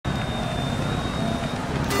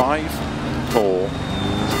5, 4,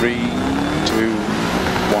 3, 2,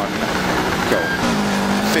 1, go.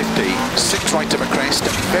 50, 6 right of a crest,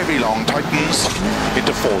 very long, tightens,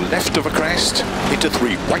 into 4 left of a crest, into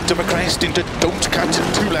 3 right of a crest, into don't cut,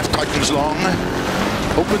 2 left tightens long,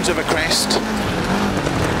 opens of a crest,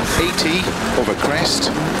 80 over crest,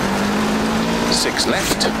 6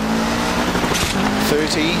 left,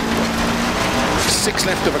 30, 6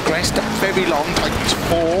 left of a crest, very long, tightens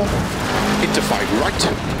 4, into 5 right,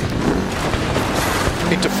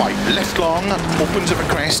 into 5 left long, opens of a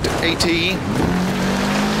crest, 80,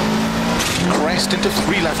 crest into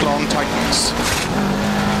 3 left long, tightens,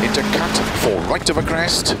 into cut 4 right of a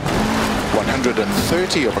crest,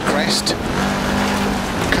 130 of a crest,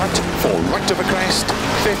 cut 4 right of a crest,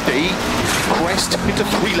 50, crest into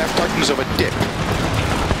 3 left, tightens of a dip,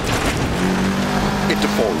 into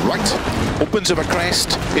 4 right, opens of a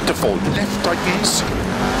crest, into 4 left, tightens,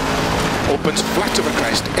 opens flat of a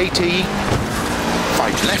crest, 80,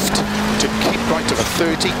 5 left, to keep right of a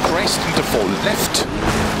 30, crest into 4 left,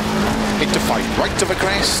 into 5 right of a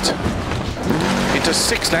crest, into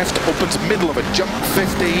 6 left, opens middle of a jump,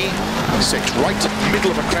 50, 6 right,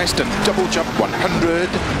 middle of a crest and double jump, 100,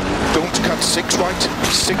 don't cut, 6 right,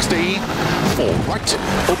 60, 4 right,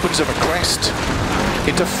 opens of a crest,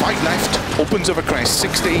 into 5 left, opens of a crest,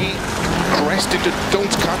 60, crest into don't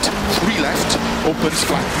cut, 3 left, opens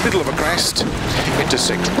flat, middle of a crest, into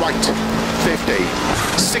 6 right, 50,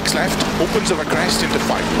 6 left, opens of a crest, into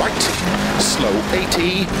 5 right, slow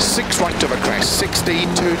 80, 6 right of a crest, 60,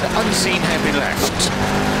 turn unseen hairpin left,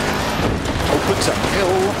 opens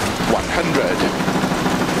uphill, 100,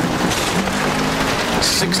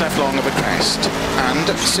 6 left long of a crest, and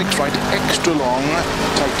 6 right extra long,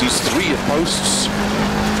 tightens 3 at posts,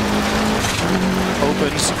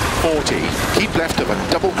 opens 40, keep left of a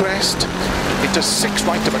double crest, into 6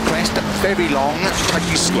 right of a crest, very long,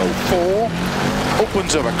 tightens slow 4,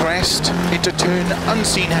 opens of a crest, into turn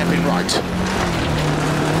unseen hairpin right,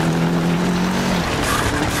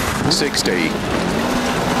 60,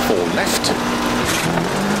 4 left,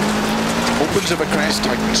 opens of a crest,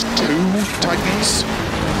 tightens 2, tightens,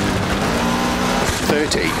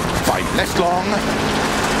 30, 5 left long,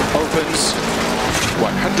 opens,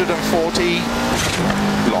 140,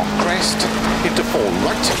 long crest, into 4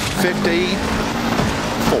 right, 50,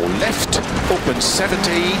 4 left, opens 70,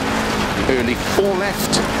 early 4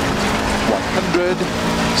 left, 100,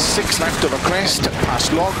 6 left of a crest,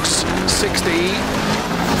 past logs, 60,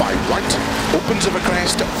 5 right, opens of a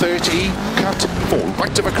crest, 30, cut, 4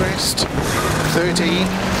 right of a crest, 30,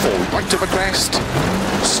 4 right of a crest,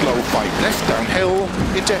 slow 5 left downhill,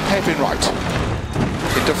 into hairpin right,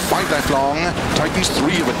 into 5 left long, tightens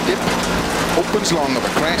 3 of a dip, opens long of a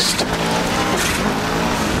crest,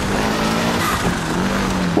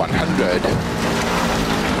 100,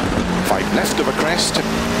 5 left of a crest,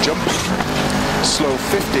 jump, slow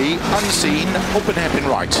 50, unseen, open hairpin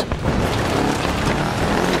right,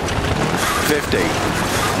 50,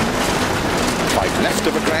 5 left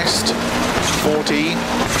of a crest, 40,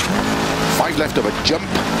 5 left of a jump,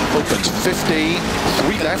 opens 50,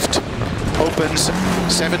 3 left, opens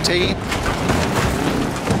 70,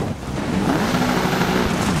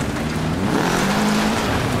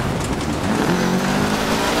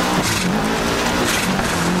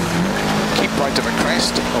 keep right of a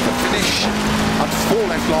crest, of a finish, and 4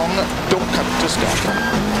 left long, don't cut to stop.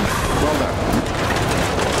 Well done.